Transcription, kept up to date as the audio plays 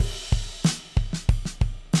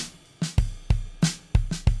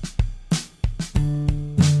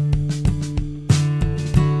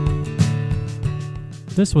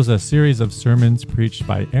This was a series of sermons preached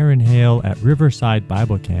by Aaron Hale at Riverside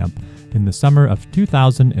Bible Camp in the summer of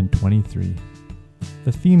 2023.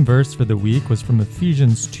 The theme verse for the week was from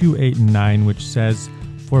Ephesians 2:8 and 9, which says,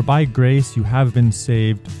 "For by grace you have been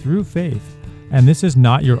saved through faith, and this is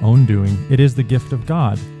not your own doing, it is the gift of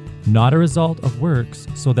God, not a result of works,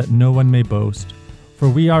 so that no one may boast. For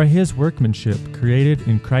we are his workmanship, created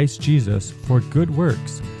in Christ Jesus for good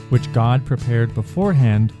works, which God prepared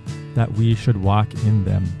beforehand that we should walk in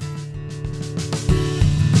them."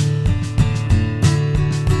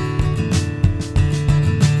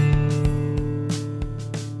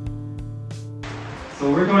 So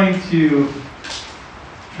we're going to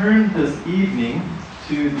turn this evening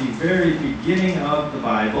to the very beginning of the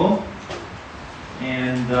Bible.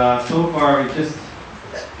 And so far we've just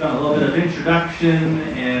done a little bit of introduction,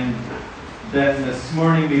 and then this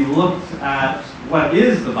morning we looked at what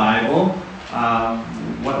is the Bible.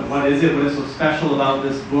 What is it? What is so special about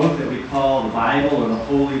this book that we call the Bible or the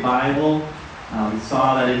Holy Bible? We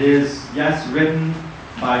saw that it is, yes, written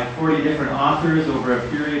by 40 different authors over a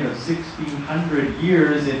period of 1,600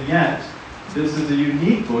 years, and yet this is a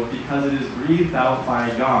unique book because it is breathed out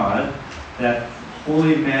by God, that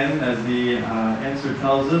holy men, as the answer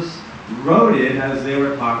tells us, wrote it as they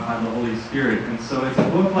were taught by the Holy Spirit. And so it's a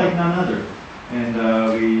book like none other. And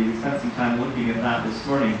we spent some time looking at that this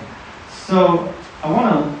morning. So I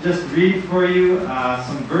want to just read for you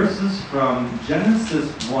some verses from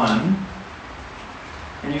Genesis 1.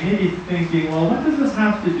 And you may be thinking, well, what does this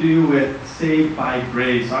have to do with saved by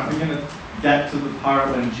grace? Aren't we going to get to the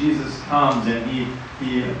part when Jesus comes and he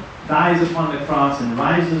dies upon the cross and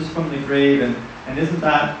rises from the grave? And isn't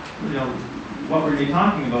that, what we're going to be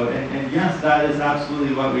talking about? And yes, that is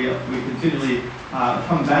absolutely what we continually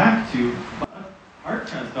come back to. But heart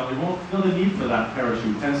transplant, we won't feel the need for that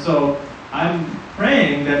parachute. And so I'm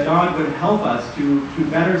praying that God would help us to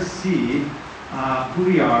better see who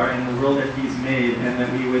we are in the world that he's made, and that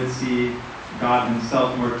we would see God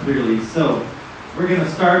himself more clearly. So we're going to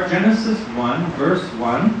start Genesis 1, verse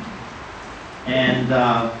 1. And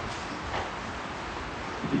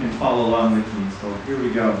if you can follow along with me. So here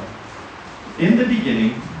we go. "In the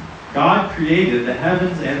beginning, God created the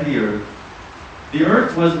heavens and the earth. The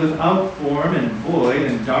earth was without form and void,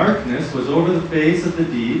 and darkness was over the face of the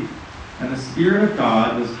deep, and the Spirit of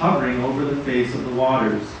God was hovering over the face of the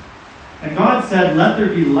waters. And God said, 'Let there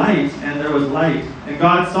be light,' and there was light. And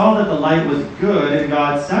God saw that the light was good, and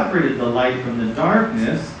God separated the light from the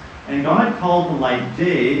darkness. And God called the light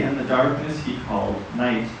day, and the darkness he called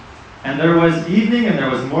night. And there was evening, and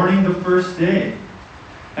there was morning the first day.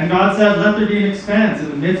 And God said, 'Let there be an expanse in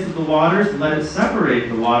the midst of the waters, and let it separate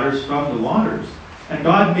the waters from the waters.' And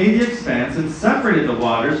God made the expanse and separated the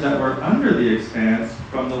waters that were under the expanse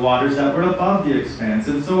from the waters that were above the expanse.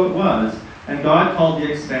 And so it was. And God called the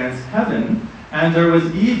expanse heaven. And there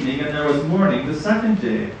was evening and there was morning the second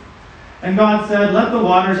day. And God said, 'Let the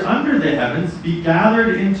waters under the heavens be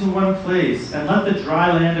gathered into one place, and let the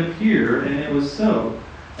dry land appear.' And it was so.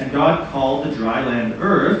 And God called the dry land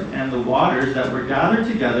earth, and the waters that were gathered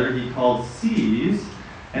together he called seas.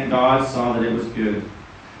 And God saw that it was good.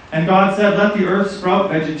 And God said, 'Let the earth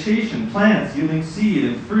sprout vegetation, plants yielding seed,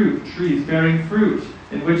 and fruit, trees bearing fruit,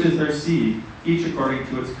 in which is their seed, each according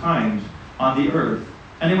to its kind, on the earth.'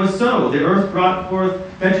 And it was so. The earth brought forth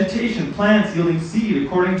vegetation, plants yielding seed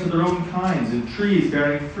according to their own kinds, and trees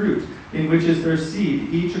bearing fruit, in which is their seed,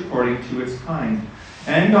 each according to its kind.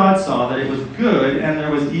 And God saw that it was good, and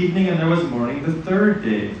there was evening and there was morning the third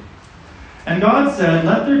day. And God said,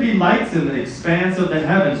 'Let there be lights in the expanse of the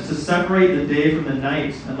heavens to separate the day from the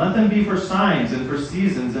night, and let them be for signs and for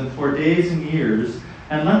seasons and for days and years,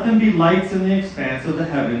 and let them be lights in the expanse of the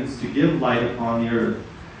heavens to give light upon the earth.'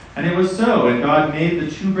 And it was so. And God made the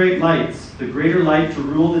two great lights, the greater light to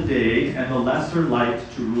rule the day, and the lesser light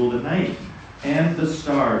to rule the night, and the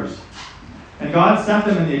stars. And God set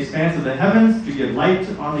them in the expanse of the heavens to give light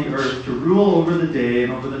on the earth, to rule over the day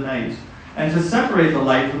and over the night, and to separate the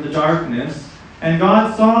light from the darkness. And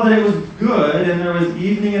God saw that it was good, and there was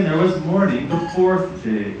evening and there was morning the fourth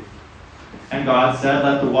day. And God said,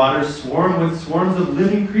 'Let the waters swarm with swarms of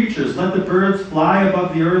living creatures. Let the birds fly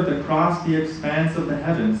above the earth across the expanse of the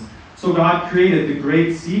heavens.' So God created the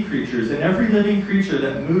great sea creatures and every living creature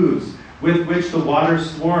that moves, with which the waters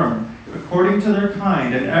swarm, according to their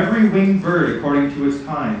kind, and every winged bird according to its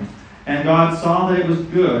kind. And God saw that it was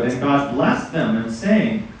good, and God blessed them, and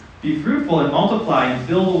saying, 'Be fruitful and multiply, and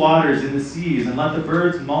fill the waters in the seas, and let the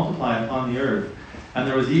birds multiply upon the earth.' And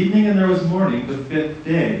there was evening and there was morning the fifth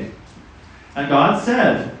day. And God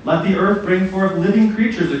said, 'Let the earth bring forth living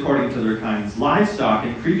creatures according to their kinds, livestock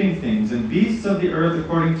and creeping things, and beasts of the earth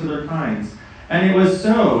according to their kinds, And it was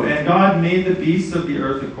so. And God made the beasts of the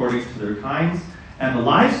earth according to their kinds, and the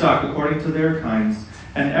livestock according to their kinds,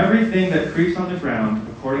 and everything that creeps on the ground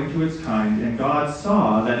according to its kind. And God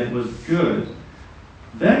saw that it was good.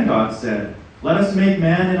 Then God said, "Let us make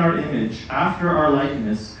man in our image, after our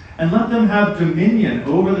likeness, and let them have dominion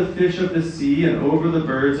over the fish of the sea, and over the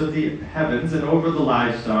birds of the heavens, and over the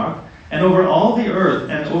livestock, and over all the earth,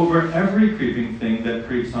 and over every creeping thing that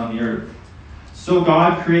creeps on the earth." So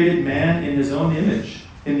God created man in his own image.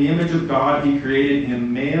 In the image of God he created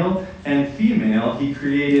him, male and female he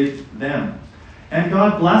created them. And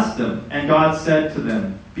God blessed them, and God said to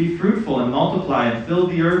them, "Be fruitful and multiply, and fill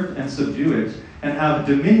the earth and subdue it, and have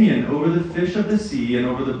dominion over the fish of the sea, and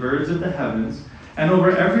over the birds of the heavens, and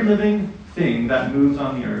over every living thing that moves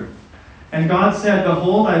on the earth." And God said,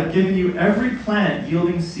 "Behold, I have given you every plant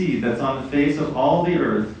yielding seed that's on the face of all the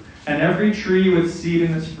earth, and every tree with seed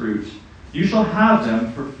in its fruit. You shall have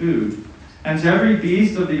them for food. And to every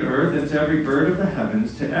beast of the earth, and to every bird of the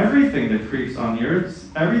heavens, to everything that creeps on the earth,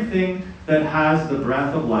 everything that has the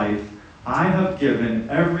breath of life, I have given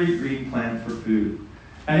every green plant for food."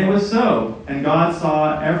 And it was so. And God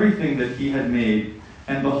saw everything that he had made,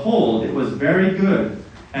 and behold, it was very good.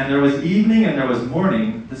 And there was evening and there was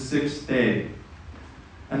morning, the sixth day.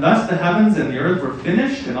 And thus the heavens and the earth were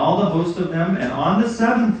finished, and all the host of them. And on the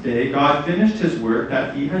seventh day God finished his work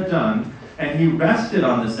that he had done, and he rested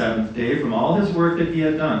on the seventh day from all his work that he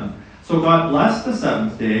had done. So God blessed the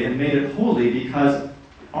seventh day and made it holy, because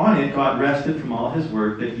on it God rested from all his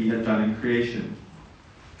work that he had done in creation.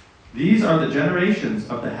 These are the generations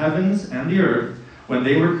of the heavens and the earth when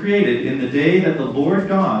they were created, in the day that the Lord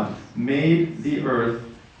God made the earth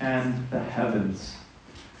and the heavens.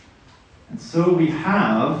 And so we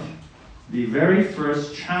have the very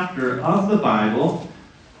first chapter of the Bible,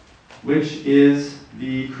 which is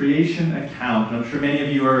the creation account. And I'm sure many of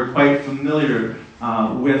you are quite familiar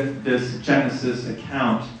with this Genesis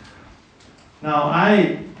account. Now,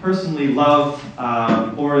 I personally love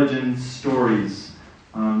origin stories.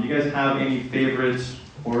 You guys have any favorite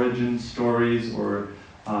origin stories, or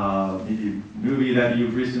maybe a movie that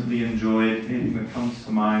you've recently enjoyed? Anything that comes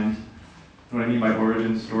to mind? You know what I mean by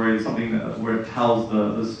origin story? It's something where it tells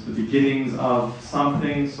the beginnings of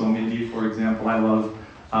something. So maybe, for example, I love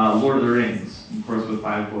Lord of the Rings. Of course, with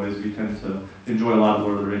 5 boys, we tend to enjoy a lot of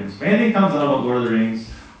Lord of the Rings. If anything comes out about Lord of the Rings,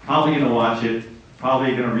 probably going to watch it,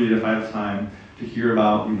 probably going to read it if I have time, to hear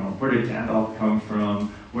about, where did Gandalf come from,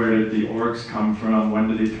 where did the orcs come from, when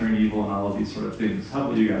did they turn evil, and all of these sort of things. How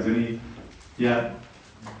about you guys? Any? Yeah?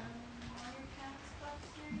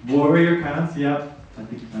 Warrior Cats, yeah. I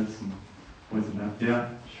think that's some points in that. Yeah,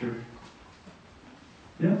 sure.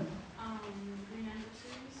 Yeah? Green Ember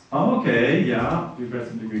series. Oh, okay, yeah. We've read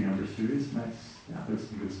some of the Green Ember series. Nice. Yeah, there's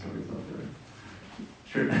some good stories out there.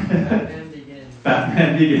 Sure. Batman Begins.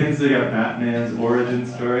 Batman Begins. So you got Batman's origin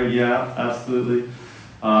story. Yeah, absolutely.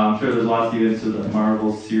 I'm sure there's lots to get into the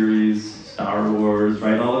Marvel series, Star Wars,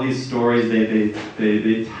 right? All of these stories,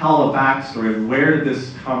 they tell a backstory of where did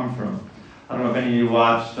this come from. I don't know if any of you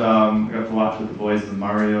watched, I got to watch with the boys the new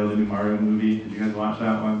Mario movie. Did you guys watch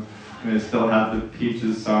that one? I still have the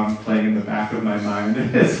Peaches song playing in the back of my mind.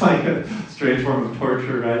 It's like a strange form of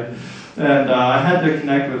torture, right? And I had to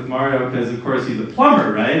connect with Mario because, of course, he's a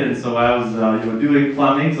plumber, right? And so I was doing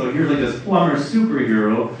plumbing. So here's like this plumber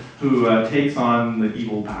superhero who takes on the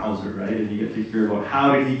evil Bowser, right? And you get to hear about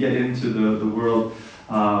how did he get into the world.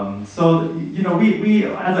 We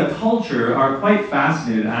as a culture are quite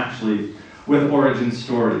fascinated, actually, with origin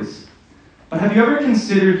stories. But have you ever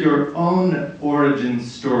considered your own origin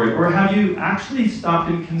story? Or have you actually stopped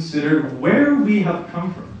and considered where we have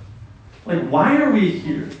come from? Like, why are we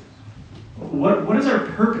here? What is our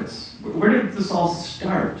purpose? Where did this all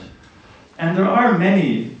start? And there are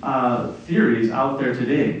many theories out there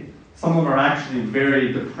today. Some of them are actually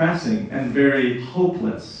very depressing and very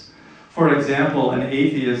hopeless. For example, an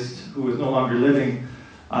atheist who is no longer living,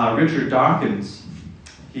 Richard Dawkins,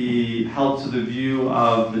 he held to the view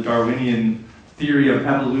of the Darwinian theory of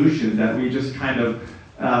evolution, that we just kind of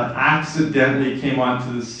accidentally came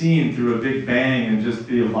onto the scene through a big bang, and just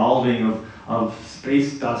the evolving of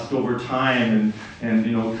space dust over time, and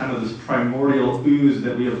kind of this primordial ooze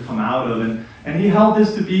that we have come out of. And he held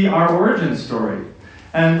this to be our origin story.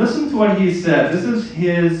 And listen to what he said. This is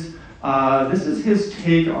his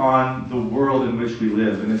take on the world in which we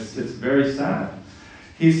live, and it's very sad.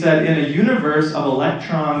 He said, "In a universe of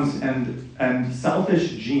electrons and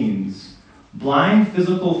selfish genes, blind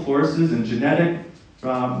physical forces and genetic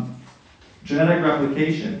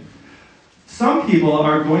replication, some people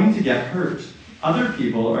are going to get hurt. Other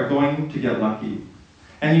people are going to get lucky.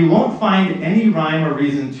 and you won't find any rhyme or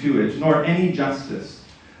reason to it, nor any justice.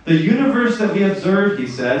 The universe that we observe, he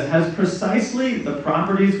says, has precisely the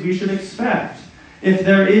properties we should expect. If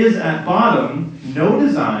there is at bottom no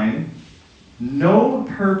design, no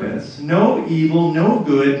purpose, no evil, no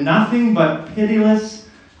good, nothing but pitiless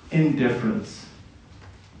indifference.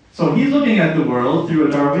 So he's looking at the world through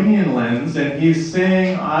a Darwinian lens, and he's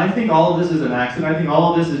saying, I think all of this is an accident. I think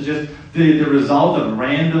all of this is just the result of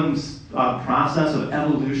random process of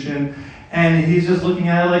evolution. And he's just looking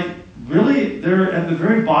at it like, really, there at the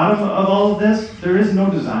very bottom of all of this, there is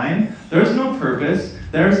no design, there's no purpose,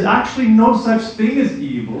 there's actually no such thing as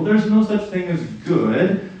evil, there's no such thing as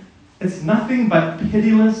good. It's nothing but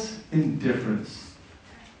pitiless indifference.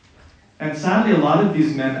 And sadly, a lot of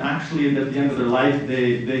these men actually, at the end of their life,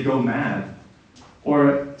 they go mad.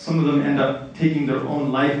 Or some of them end up taking their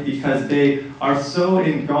own life because they are so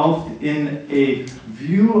engulfed in a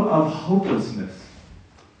view of hopelessness.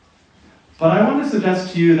 But I want to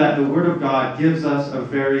suggest to you that the Word of God gives us a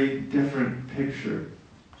very different picture.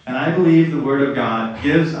 And I believe the Word of God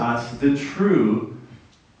gives us the true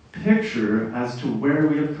picture as to where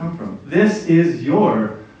we have come from. This is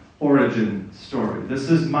your origin story.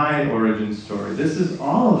 This is my origin story. This is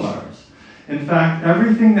all of ours. In fact,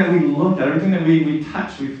 everything that we look at, everything that we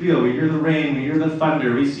touch, we feel, we hear the rain, we hear the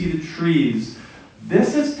thunder, we see the trees,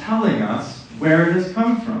 this is telling us where it has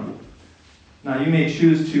come from. Now, you may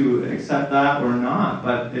choose to accept that or not,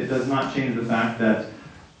 but it does not change the fact that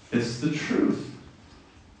it's the truth.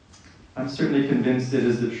 I'm certainly convinced it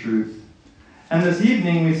is the truth. And this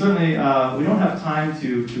evening, we certainly we don't have time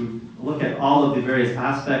to look at all of the various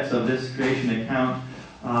aspects of this creation account.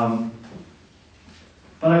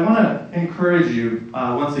 But I want to encourage you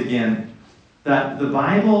once again that the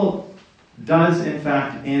Bible does in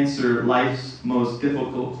fact answer life's most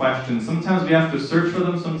difficult questions. Sometimes we have to search for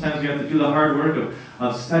them. Sometimes we have to do the hard work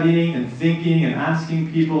of studying and thinking and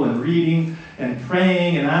asking people and reading and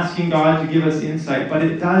praying and asking God to give us insight. But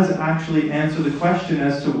it does actually answer the question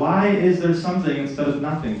as to why is there something instead of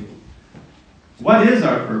nothing? What is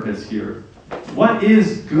our purpose here? What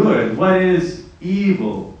is good? What is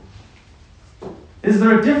evil? Is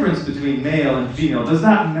there a difference between male and female? Does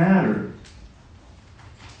that matter?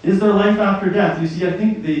 Is there life after death? You see, I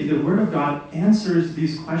think the Word of God answers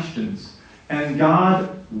these questions. And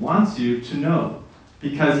God wants you to know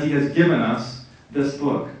because He has given us this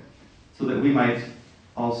book so that we might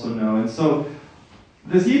also know. And so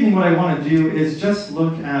this evening what I want to do is just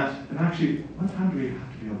look at, and actually, what time do we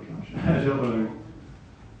have to be out, Josh? I don't know whether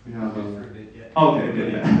we have okay,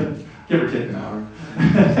 good, yeah. Give or take an hour.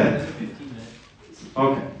 15 minutes.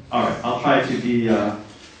 Okay, all right. I'll try to be as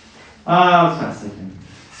fast as I can.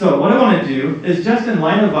 So what I want to do is just in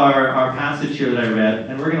light of our passage here that I read,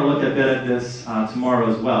 and we're going to look a bit at this tomorrow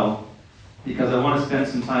as well, because I want to spend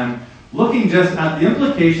some time looking just at the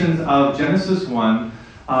implications of Genesis 1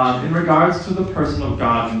 in regards to the person of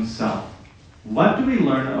God Himself. What do we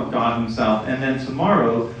learn of God Himself? And then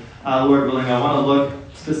tomorrow, Lord willing, I want to look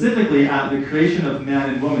specifically at the creation of man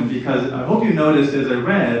and woman, because I hope you noticed as I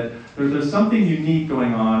read, there's something unique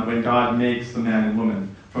going on when God makes the man and woman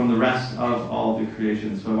from the rest of all the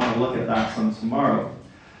creation. So I want to look at that some tomorrow.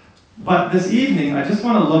 But this evening, I just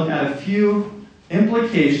want to look at a few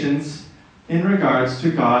implications in regards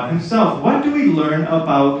to God Himself. What do we learn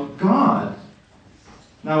about God?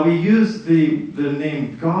 Now, we use the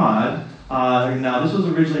name God. Now, this was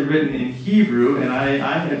originally written in Hebrew, and I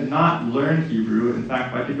had not learned Hebrew. In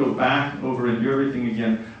fact, if I could go back over and do everything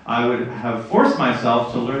again, I would have forced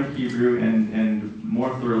myself to learn Hebrew and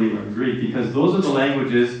more thoroughly learn Greek, because those are the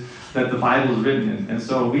languages that the Bible is written in. And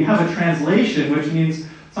so we have a translation, which means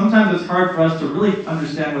sometimes it's hard for us to really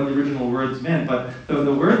understand what the original words meant, but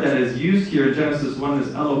the word that is used here in Genesis 1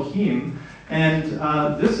 is Elohim, and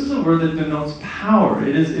this is a word that denotes power.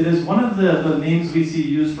 It is one of the names we see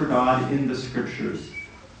used for God in the Scriptures.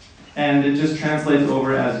 And it just translates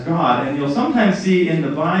over as God. And you'll sometimes see in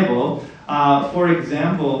the Bible, for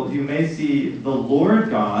example, you may see the Lord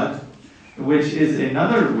God, which is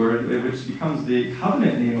another word which becomes the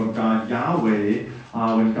covenant name of God, Yahweh,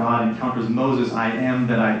 when God encounters Moses, I am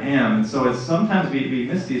that I am. And so it's sometimes we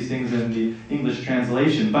miss these things in the English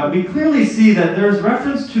translation. But we clearly see that there's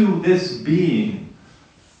reference to this being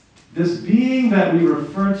that we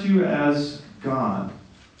refer to as God.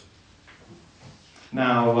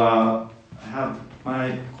 Now, I have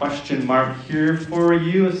my question mark here for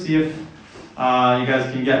you. Let's see if you guys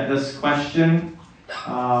can get this question.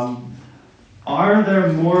 Are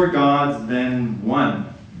there more gods than one?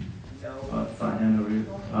 No.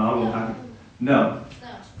 No.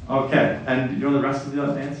 Okay. And you know the rest of the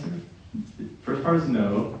answer? The first part is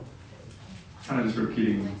no. Kind of just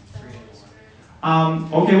repeating.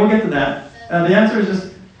 Okay, we'll get to that. The answer is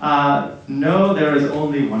just no, there is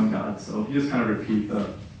only one God. So you just kind of repeat the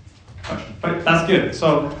question. But that's good.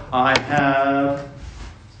 So I have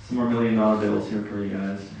some more $1 million bills here for you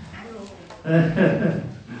guys.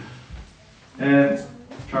 And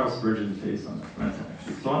Charles Spurgeon's face on the front,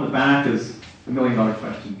 actually. So on the back is the $1 million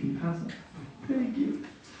question. Can you pass it? Thank you.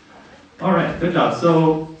 All right, good job.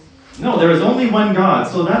 So, no, there is only one God.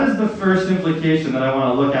 So that is the first implication that I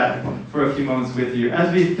want to look at for a few moments with you.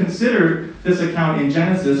 As we consider this account in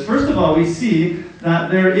Genesis, first of all, we see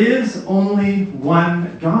that there is only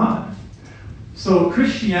one God. So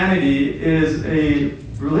Christianity is a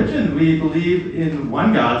religion. We believe in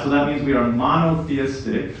one God, so that means we are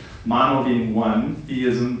monotheistic. Mono being one,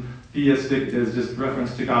 theistic is just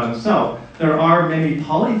reference to God himself. There are many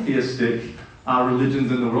polytheistic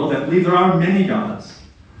religions in the world that believe there are many gods.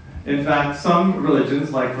 In fact, some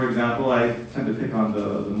religions, like for example, I tend to pick on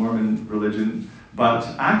the Mormon religion, but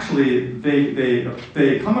actually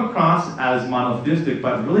they come across as monotheistic,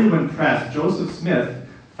 but really when pressed, Joseph Smith,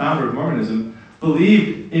 founder of Mormonism,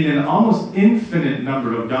 believed in an almost infinite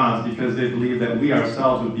number of gods because they believed that we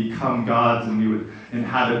ourselves would become gods and we would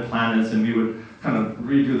inhabit planets and we would kind of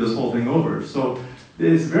redo this whole thing over. So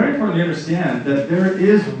it's very important to understand that there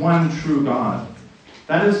is one true God.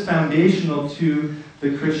 That is foundational to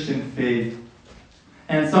the Christian faith.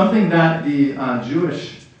 And something that the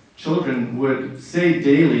Jewish children would say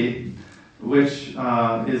daily, which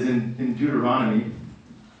is in Deuteronomy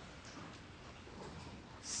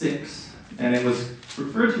 6. And it was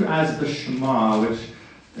referred to as the Shema, which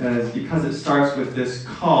is because it starts with this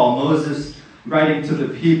call. Moses, writing to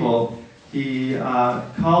the people, he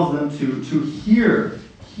calls them to hear,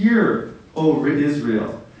 O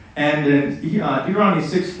Israel. And in Deuteronomy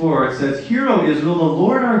 6:4, it says, Hear, O Israel, the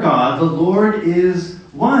Lord our God, the Lord is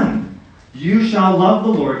one. You shall love the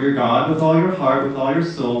Lord your God with all your heart, with all your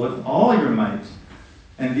soul, with all your might.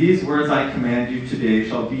 And these words I command you today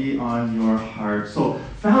shall be on your heart. So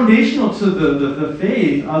foundational to the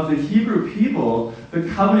faith of the Hebrew people, the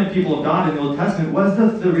covenant people of God in the Old Testament, was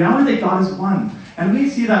the reality that God is one. And we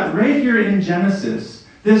see that right here in Genesis,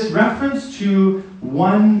 this reference to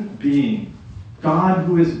one being, God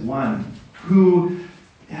who is one, who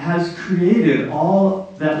has created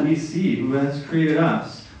all that we see, who has created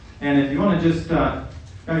us. And if you want to just grab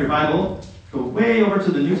your Bible, go way over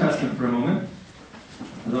to the New Testament for a moment.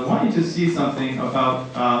 And I want you to see something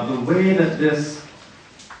about the way that this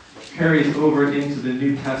carries over into the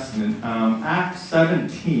New Testament. Acts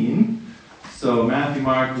 17, so Matthew,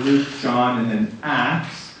 Mark, Luke, John, and then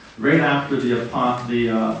Acts, right after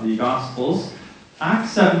the Gospels.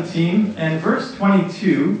 Acts 17 and verse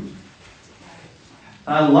 22.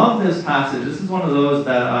 I love this passage. This is one of those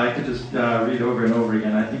that I could just read over and over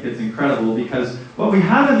again. I think it's incredible because what we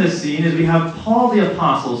have in this scene is we have Paul the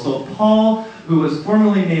Apostle. So Paul, who was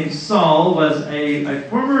formerly named Saul, was a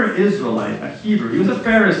former Israelite, a Hebrew. He was a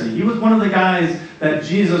Pharisee. He was one of the guys that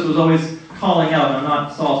Jesus was always calling out. Now,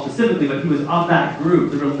 not Saul specifically, but he was of that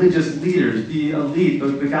group, the religious leaders, the elite,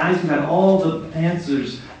 the guys who had all the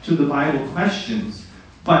answers to the Bible questions.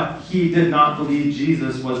 But he did not believe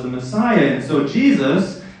Jesus was the Messiah. And so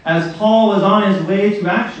Jesus, as Paul was on his way to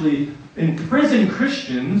actually imprison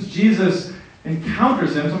Christians, Jesus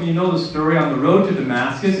encounters him. Some of you know the story on the road to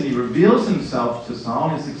Damascus, and he reveals himself to Saul.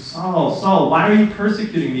 And he's like, Saul, why are you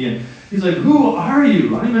persecuting me? And he's like, who are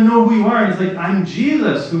you? I don't even know who you are. And he's like, I'm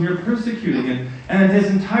Jesus, whom you're persecuting. And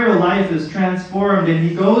his entire life is transformed, and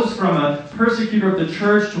he goes from a persecutor of the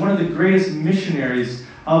church to one of the greatest missionaries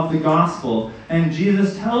of the gospel. And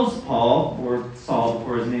Jesus tells Paul, or Saul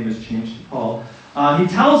before his name is changed to Paul, he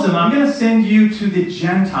tells him, I'm going to send you to the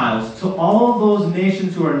Gentiles, to all those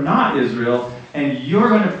nations who are not Israel, and you're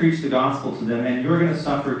going to preach the gospel to them, and you're going to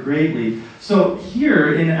suffer greatly. So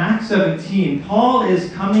here in Acts 17, Paul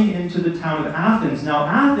is coming into the town of Athens. Now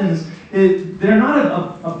Athens, they're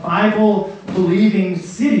not a Bible-believing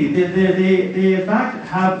city. They in fact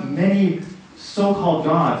have many so-called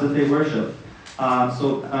gods that they worship.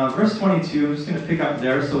 Verse 22, I'm just going to pick up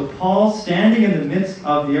there. So Paul, standing in the midst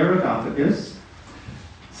of the Areopagus,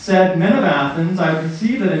 said, Men of Athens, I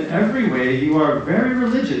perceive that in every way you are very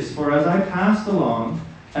religious, for as I passed along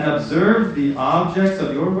and observed the objects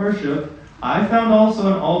of your worship, I found also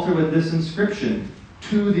an altar with this inscription,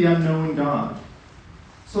 To the Unknown God.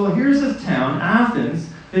 So here's this town, Athens.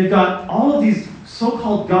 They've got all of these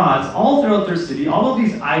so-called gods all throughout their city, all of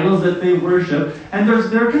these idols that they worship, and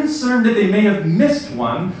they're concerned that they may have missed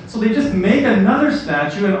one, so they just make another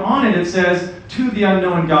statue, and on it says, To the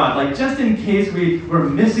Unknown God. Like, just in case we're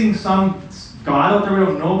missing some god out there we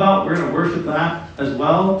don't know about, we're going to worship that as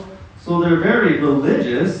well. So they're very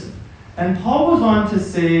religious. And Paul goes on to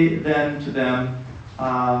say then to them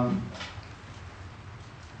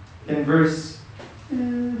in verse,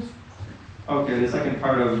 the second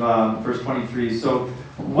part of verse 23. So,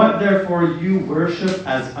 what therefore you worship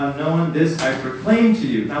as unknown, this I proclaim to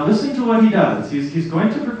you. Now listen to what he does. He's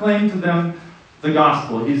going to proclaim to them the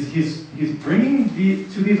gospel. He's bringing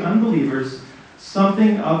to these unbelievers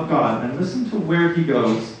something of God. And listen to where he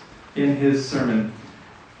goes in his sermon.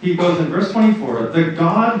 He goes in verse 24, the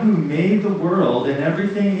God who made the world and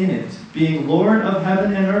everything in it, being Lord of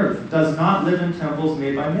heaven and earth, does not live in temples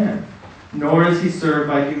made by men, nor is he served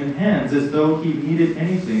by human hands as though he needed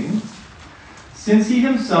anything, since he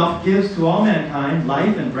himself gives to all mankind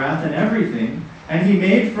life and breath and everything, and he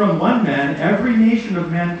made from one man every nation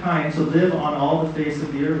of mankind to live on all the face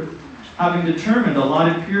of the earth, having determined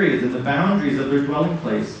allotted periods and the boundaries of their dwelling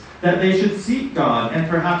place, that they should seek God and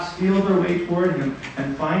perhaps feel their way toward him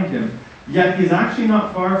and find him. Yet he's actually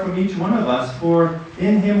not far from each one of us, for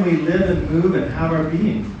in him we live and move and have our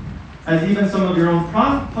being. As even some of your own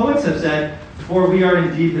poets have said, for we are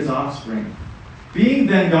indeed his offspring. Being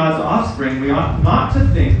then God's offspring, we ought not to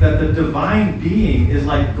think that the divine being is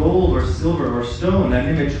like gold or silver or stone, an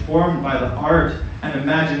image formed by the art and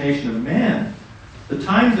imagination of man. The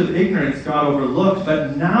times of ignorance God overlooked,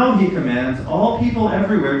 but now he commands all people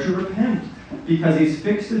everywhere to repent, because he's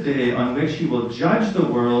fixed a day on which he will judge the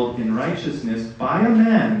world in righteousness by a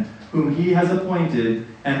man whom he has appointed,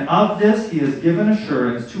 and of this he has given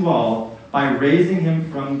assurance to all by raising him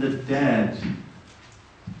from the dead.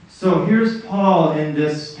 So here's Paul in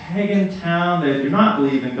this pagan town. They do not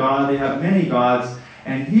believe in God. They have many gods.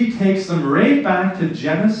 And he takes them right back to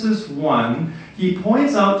Genesis 1. He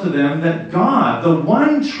points out to them that God, the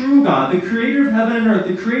one true God, the creator of heaven and earth,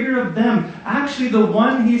 the creator of them, actually the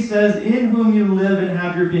one, he says, in whom you live and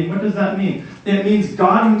have your being. What does that mean? It means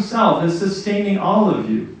God himself is sustaining all of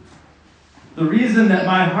you. The reason that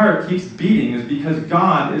my heart keeps beating is because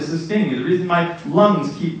God is sustaining me. The reason my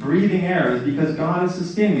lungs keep breathing air is because God is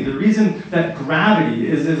sustaining me. The reason that gravity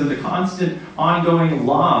is a constant, ongoing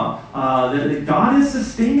law, that God is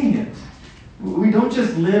sustaining it. We don't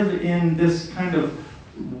just live in this kind of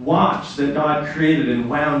watch that God created and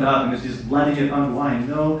wound up and is just letting it unwind.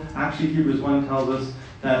 No, actually Hebrews 1 tells us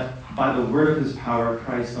that by the word of his power,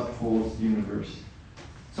 Christ upholds the universe.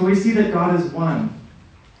 So we see that God is one.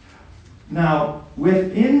 Now,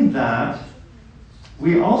 within that,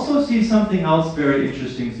 we also see something else very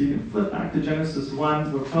interesting. So you can flip back to Genesis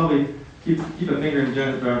 1. We'll probably keep a finger in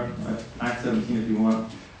Acts 17 if you want.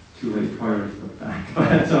 Too late, probably flip back.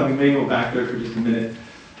 But we may go back there for just a minute.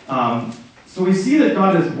 So we see that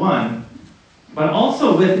God is one, but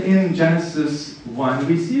also within Genesis 1,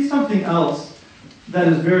 we see something else that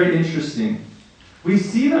is very interesting. We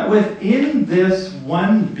see that within this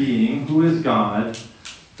one being, who is God,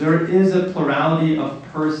 there is a plurality of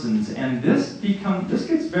persons, and this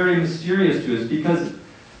gets very mysterious to us because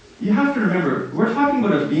you have to remember, we're talking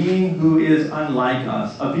about a being who is unlike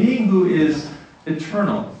us, a being who is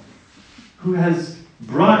eternal, who has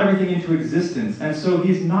brought everything into existence, and so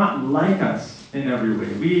he's not like us in every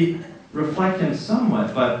way. We reflect him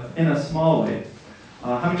somewhat, but in a small way.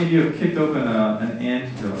 How many of you have kicked open an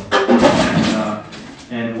anthill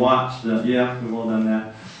and watched we've all done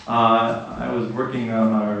that. I was working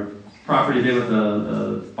on our property today with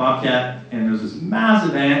a bobcat, and there was this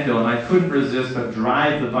massive anthill, and I couldn't resist but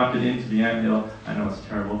drive the bucket into the anthill. I know it's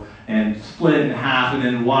terrible. And split it in half, and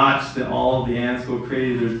then watch all the ants go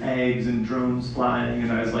crazy. There's eggs and drones flying,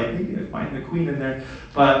 and I was like, maybe I'd find the queen in there.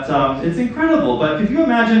 But it's incredible. But if you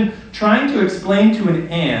imagine trying to explain to an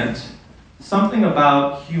ant something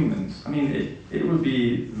about humans, I mean, it would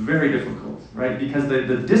be very difficult, right? Because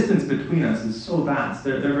the distance between us is so vast.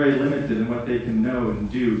 They're very limited in what they can know and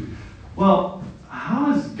do. Well,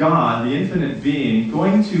 how is God, the infinite being,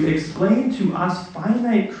 going to explain to us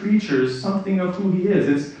finite creatures something of who he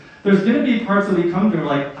is? There's going to be parts that we come to and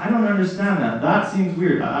we're like, I don't understand that. That seems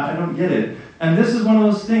weird. I don't get it. And this is one of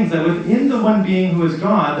those things that within the one being who is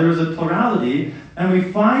God, there is a plurality, and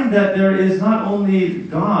we find that there is not only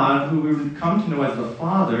God, who we would come to know as the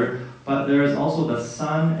Father, but there is also the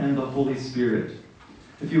Son and the Holy Spirit.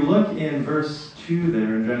 If you look in verse 2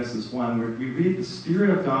 there in Genesis 1, where we read the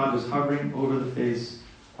Spirit of God was hovering over the face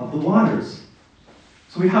of the waters.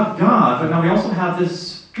 So we have God, but now we also have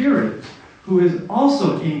this Spirit who is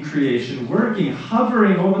also in creation, working,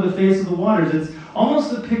 hovering over the face of the waters. It's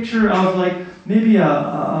almost a picture of like maybe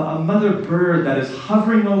a mother bird that is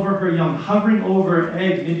hovering over her young, hovering over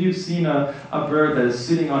eggs. Maybe you've seen a bird that is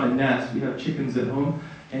sitting on a nest. We have chickens at home.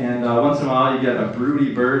 And once in a while you get a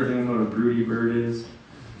broody bird. Does anyone know what a broody bird is?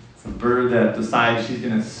 a bird that decides she's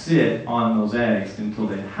going to sit on those eggs until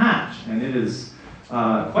they hatch. And it is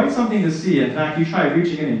quite something to see. In fact, you try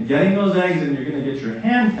reaching in and getting those eggs and you're going to get your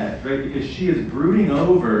hand pecked, right? Because she is brooding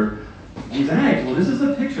over these eggs. Well, this is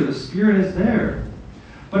a picture. The Spirit is there.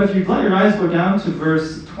 But if you let your eyes go down to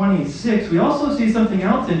verse 26, we also see something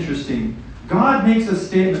else interesting. God makes a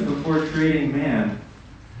statement before creating man.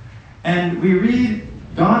 And we read,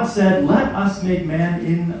 God said, "Let us make man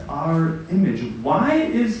in our image." Why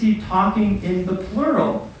is he talking in the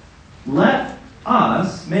plural? Let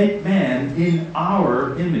us make man in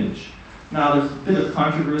our image. Now, there's a bit of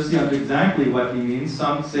controversy on exactly what he means.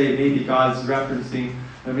 Some say maybe God's referencing,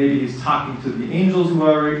 or maybe he's talking to the angels who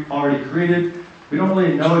are already created. We don't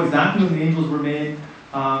really know exactly when the angels were made,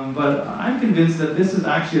 but I'm convinced that this is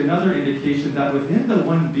actually another indication that within the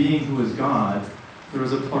one being who is God, there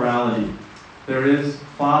is a plurality. There is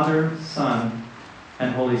Father, Son,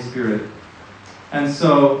 and Holy Spirit. And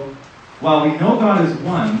so, while we know God is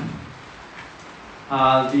one,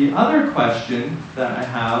 the other question that I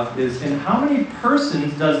have is, in how many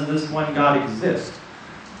persons does this one God exist?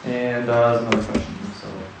 And there's another question. So,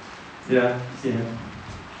 yeah, see him.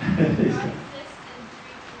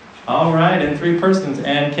 All right, in 3 persons.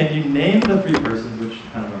 And can you name the 3 persons? Which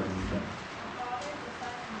kind of argument is that?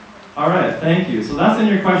 All right, thank you. So that's in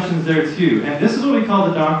your questions there too. And this is what we call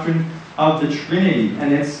the doctrine of the Trinity.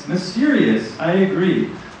 And it's mysterious, I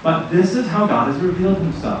agree. But this is how God has revealed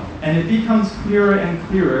himself. And it becomes clearer and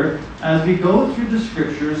clearer as we go through the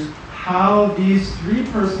scriptures how these 3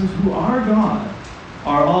 persons who are God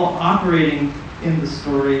are all operating in the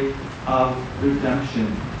story of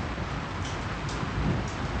redemption.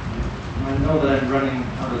 I know that I'm running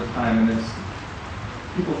out of time, and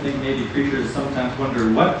people think maybe preachers sometimes wonder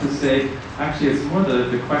what to say. Actually, it's more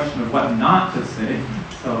the question of what not to say.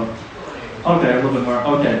 So, okay, a little bit more.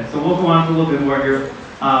 Okay, so we'll go on to a little bit more here.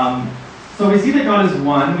 So we see that God is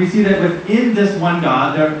one. We see that within this one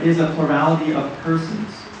God, there is a plurality of persons.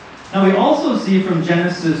 Now we also see from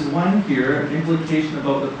Genesis 1 here, an implication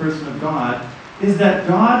about the person of God, is that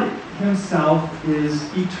God himself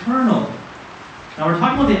is eternal. Now we're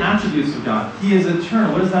talking about the attributes of God. He is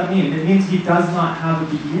eternal. What does that mean? It means he does not have a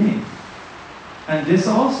beginning. And this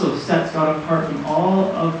also sets God apart from all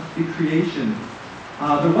of the creation.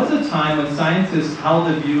 There was a time when scientists held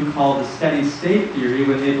a view called the steady state theory,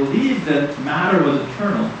 when they believed that matter was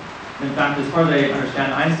eternal. In fact, as far as I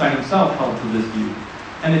understand, Einstein himself held to this view.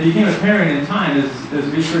 And it became apparent in time as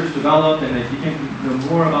research developed and they became to know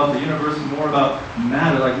more about the universe, more about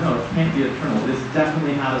matter, like, no, it can't be eternal. This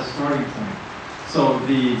definitely had a starting point. So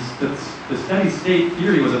the steady state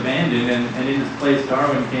theory was abandoned, and in its place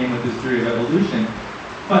Darwin came with his theory of evolution.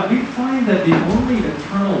 But we find that the only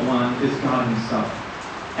eternal one is God himself.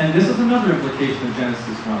 And this is another implication of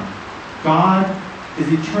Genesis 1. God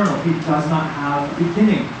is eternal. He does not have a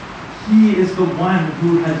beginning. He is the one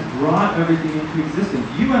who has brought everything into existence.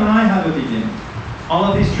 You and I have a beginning. All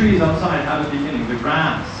of these trees outside have a beginning. The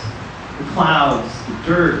grass, the clouds, the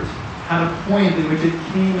dirt, had a point in which it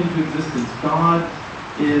came into existence. God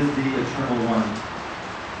is the eternal one.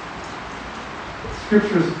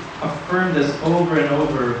 Scriptures affirm this over and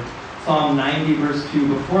over. Psalm 90 verse 2,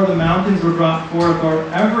 "Before the mountains were brought forth, or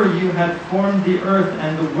ever you had formed the earth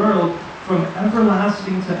and the world, from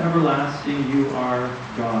everlasting to everlasting you are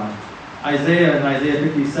God." Isaiah in Isaiah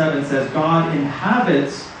 57 says, God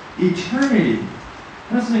inhabits eternity.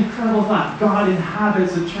 And that's an incredible thought. God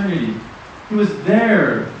inhabits eternity. He was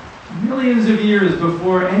there millions of years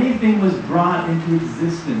before anything was brought into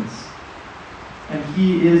existence. And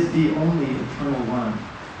he is the only eternal one.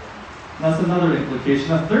 And that's another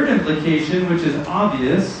implication. A third implication, which is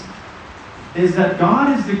obvious, is that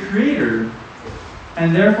God is the creator,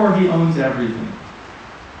 and therefore he owns everything.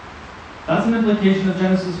 That's an implication of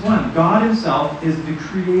Genesis 1. God himself is the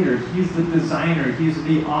creator. He's the designer. He's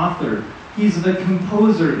the author. He's the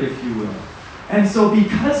composer, if you will. And so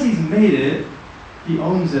because he's made it, he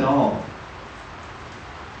owns it all.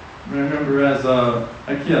 I remember as a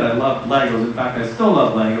kid, I loved Legos. In fact, I still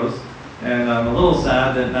love Legos. And I'm a little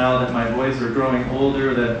sad that now that my boys are growing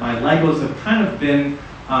older, that my Legos have kind of been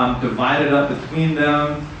divided up between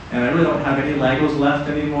them. And I really don't have any Legos left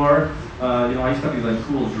anymore. I used to have these like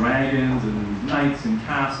cool dragons and knights and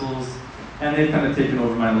castles. And they've kind of taken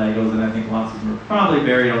over my Legos, and I think lots of them are probably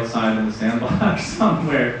buried outside in the sandbox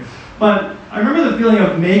somewhere. But I remember the feeling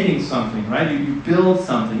of making something, right? You build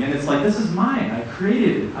something, and it's like, this is mine. I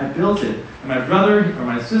created it. I built it. And my brother or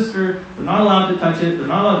my sister, they're not allowed to touch it. They're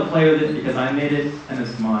not allowed to play with it because I made it, and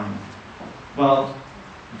it's mine. Well,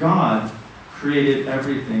 God created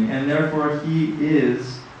everything, and therefore he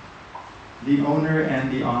is the owner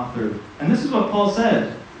and the author. And this is what Paul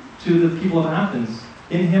said to the people of Athens.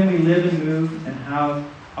 In him we live and move and have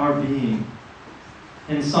our being.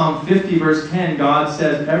 In Psalm 50, verse 10, God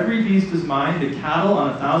says, every beast is mine, the cattle on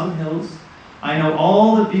 1,000 hills. I know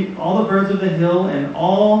all the birds of the hill, and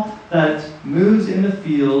all that moves in the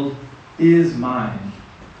field is mine.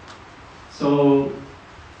 So,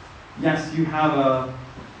 yes, you have a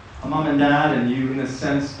mom and dad, and you, in a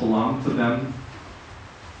sense, belong to them.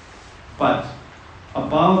 But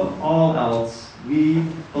above all else, we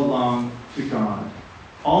belong to God.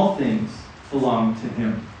 All things belong to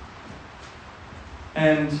him.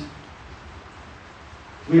 And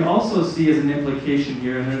we also see as an implication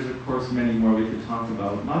here, and there's of course many more we could talk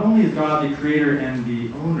about, not only is God the creator and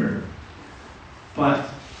the owner, but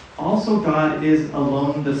also God is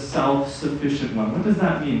alone the self-sufficient one. What does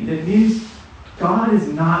that mean? It means God is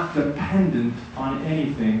not dependent on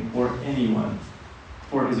anything or anyone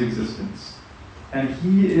for his existence. And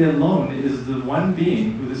he alone is the one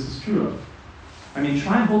being who this is true of. I mean,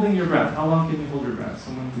 try holding your breath. How long can you hold your breath?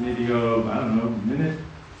 Someone can maybe go, I don't know, a minute,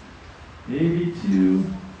 maybe 2.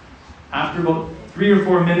 After about 3 or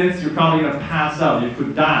 4 minutes, you're probably going to pass out. You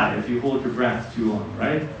could die if you hold your breath too long,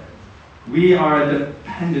 right? We are a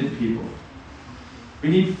dependent people. We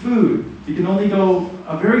need food. You can only go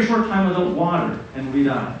a very short time without water, and we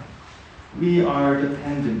die. We are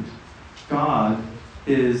dependent. God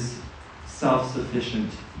is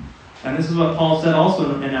self-sufficient. And this is what Paul said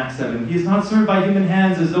also in Acts 7. He is not served by human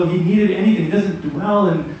hands as though he needed anything. He doesn't dwell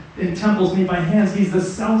in temples made by hands. He's the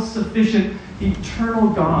self-sufficient, eternal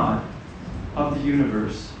God of the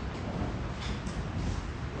universe.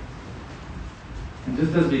 And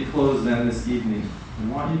just as we close then this evening, I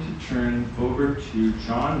want you to turn over to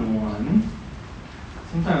John 1.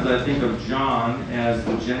 Sometimes I think of John as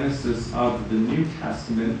the genesis of the New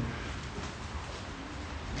Testament.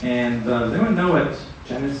 And does anyone know what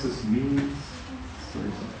Genesis means?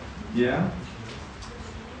 Yeah?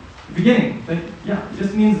 The beginning. Yeah, it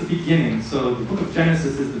just means the beginning. So the book of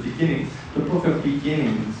Genesis is the beginning, the book of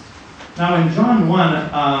beginnings. Now in John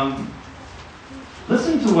 1,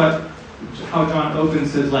 listen to how John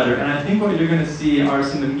opens his letter. And I think what you're going to see are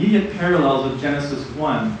some immediate parallels with Genesis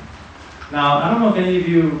 1. Now, I don't know if any of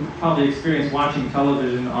you probably experienced watching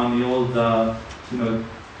television on the old,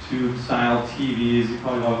 tube-style TVs. You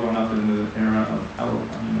probably all grown up in the era of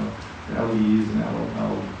the LEs and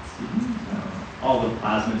LCDs, all the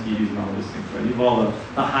plasma TVs and all those things, right? You have all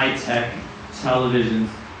the high-tech televisions.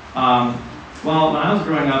 Well, when I was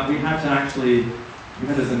growing up, we had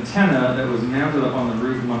this antenna that was mounted up on the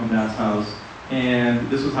roof of Mom and Dad's house, and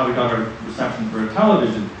this was how we got our reception for a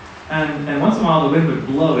television. And once in a while, the wind would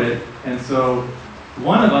blow it, and so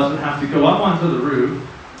one of us would have to go up onto the roof,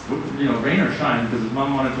 rain or shine, because if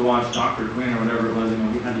Mom wanted to watch Dr. Quinn or whatever it was,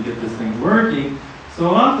 we had to get this thing working. So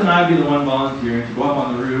often I'd be the one volunteering to go up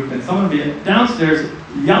on the roof, and someone would be downstairs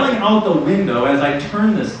yelling out the window as I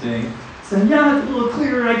turn this thing, saying, yeah, it's a little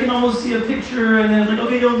clearer, I can almost see a picture, and then it's like,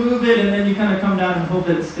 okay, don't move it, and then you kind of come down and hope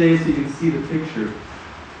that it stays so you can see the picture.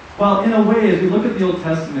 Well, in a way, as we look at the Old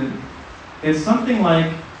Testament, it's something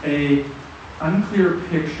like a unclear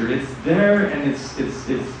picture. It's there and it's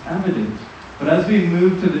evident. But as we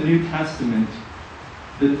move to the New Testament,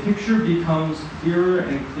 the picture becomes clearer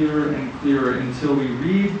and clearer and clearer until we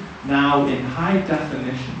read now in high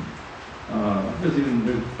definition.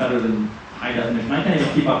 There's better than high definition. I can't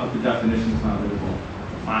even keep up with the definitions now. There's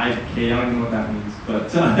 5K, I don't even know what that means. But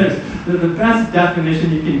the best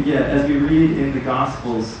definition you can get as we read in the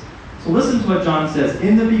Gospels. So listen to what John says.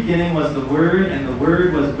 In the beginning was the Word, and the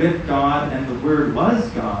Word was with God, and the Word was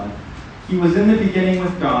God. He was in the beginning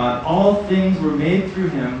with God. All things were made through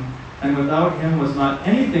him, and without him was not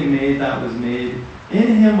anything made that was made.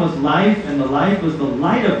 In him was life, and the life was the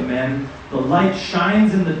light of men. The light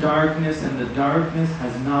shines in the darkness, and the darkness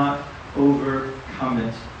has not overcome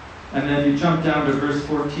it. And then you jump down to verse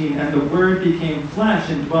 14. And the Word became flesh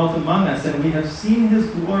and dwelt among us, and we have seen his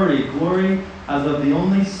glory, glory as of the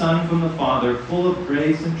only Son from the Father, full of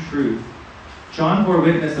grace and truth. John bore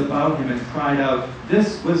witness about him and cried out,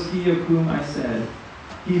 this was he of whom I said,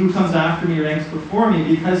 he who comes after me ranks before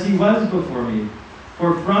me, because he was before me.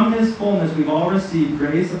 For from his fullness we've all received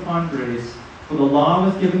grace upon grace. For the law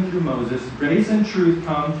was given through Moses, grace and truth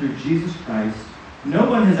come through Jesus Christ. No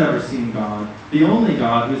one has ever seen God, the only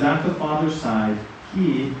God who is at the Father's side.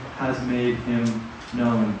 He has made him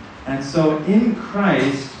known. And so in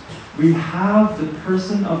Christ, we have the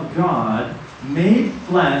person of God made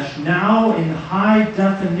flesh, now in high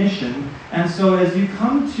definition. And so as you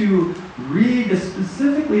come to read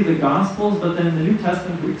specifically the Gospels, but then the New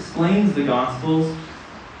Testament explains the Gospels,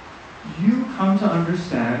 you come to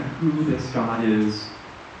understand who this God is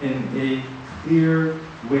in a clear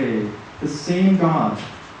way. The same God,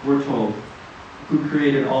 we're told, who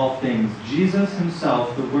created all things. Jesus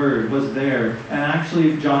himself, the Word, was there. And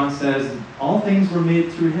actually, John says, all things were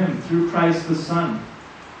made through him, through Christ the Son.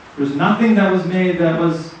 There's nothing that was made that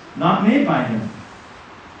was not made by him.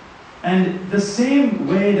 And the same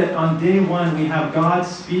way that on day one we have God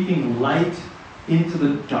speaking light into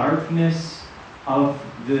the darkness of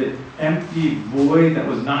the empty void that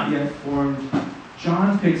was not yet formed,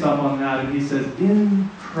 John picks up on that and he says, in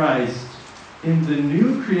Christ, in the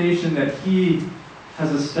new creation that he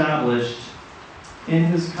has established, in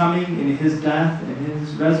his coming, in his death, in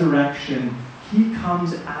his resurrection, he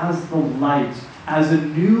comes as the light, as a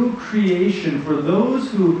new creation for those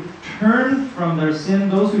who turn from their sin,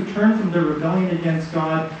 those who turn from their rebellion against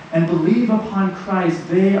God and believe upon Christ.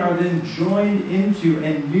 They are then joined into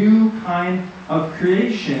a new kind of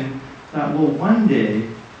creation that will one day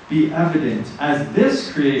be evident as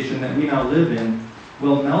this creation that we now live in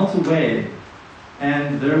will melt away,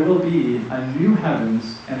 and there will be a new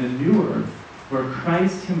heavens and a new earth where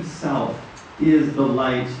Christ himself is the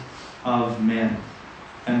light of men.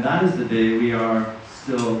 And that is the day we are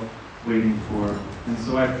still waiting for. And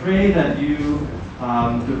so I pray that you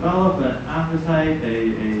develop an appetite,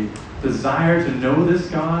 a desire to know this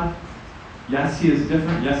God. Yes, he is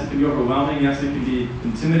different. Yes, it can be overwhelming. Yes, it can be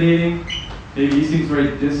intimidating. Maybe he seems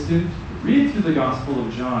very distant. Read through the Gospel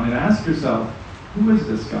of John and ask yourself, who is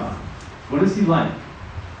this God? What is he like?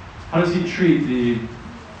 How does he treat the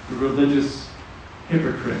religious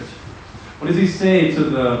hypocrite? What does he say to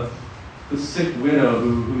the sick widow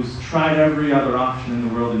who's tried every other option in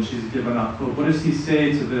the world and she's given up hope? What does he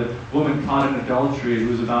say to the woman caught in adultery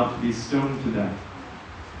who's about to be stoned to death?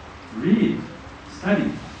 Read,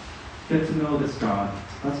 study, get to know this God.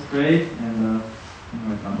 Let's pray, and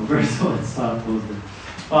I've gone over, so let's close it.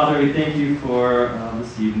 Father, we thank you for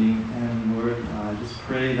this evening, and Lord, I just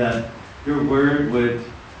pray that your word would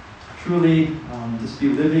truly just be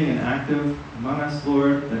living and active among us,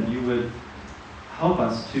 Lord, that you would help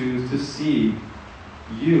us to see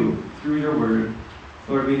you through your word.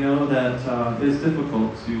 Lord, we know that it is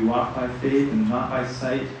difficult to walk by faith and not by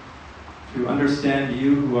sight, to understand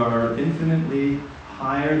you who are infinitely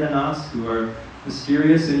higher than us, who are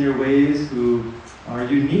mysterious in your ways, who are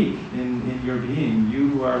unique in your being, you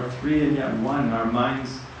who are three and yet one. Our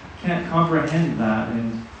minds can't comprehend that,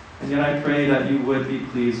 and yet I pray that you would be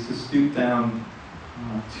pleased to stoop down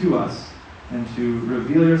to us and to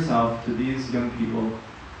reveal yourself to these young people,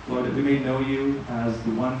 Lord, that we may know you as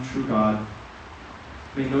the one true God.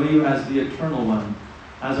 We may know you as the eternal one,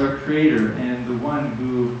 as our Creator and the one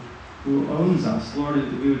who owns us. Lord,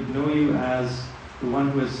 that we would know you as the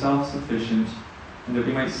one who is self-sufficient, and that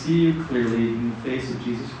we might see you clearly in the face of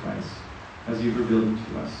Jesus Christ as you've revealed him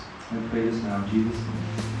to us. I pray this now in Jesus' name.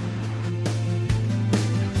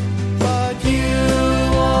 But you,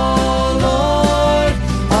 O Lord,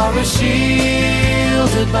 are a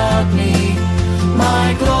shield about me,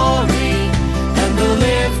 my glory, and the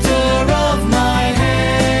lifter of my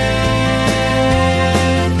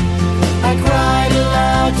head. I cried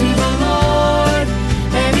aloud to the Lord,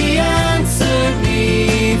 and he answered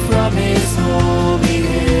me from his holy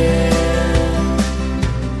hill.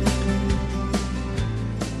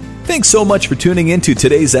 Thanks so much for tuning in to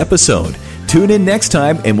today's episode. Tune in next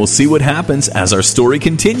time and we'll see what happens as our story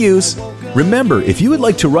continues. Remember, if you would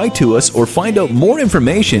like to write to us or find out more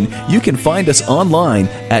information, you can find us online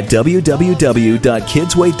at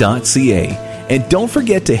www.kidsway.ca. And don't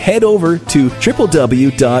forget to head over to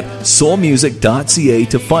www.soulmusic.ca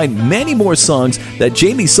to find many more songs that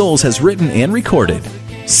Jamie Souls has written and recorded.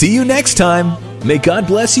 See you next time. May God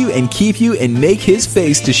bless you and keep you and make his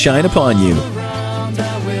face to shine upon you.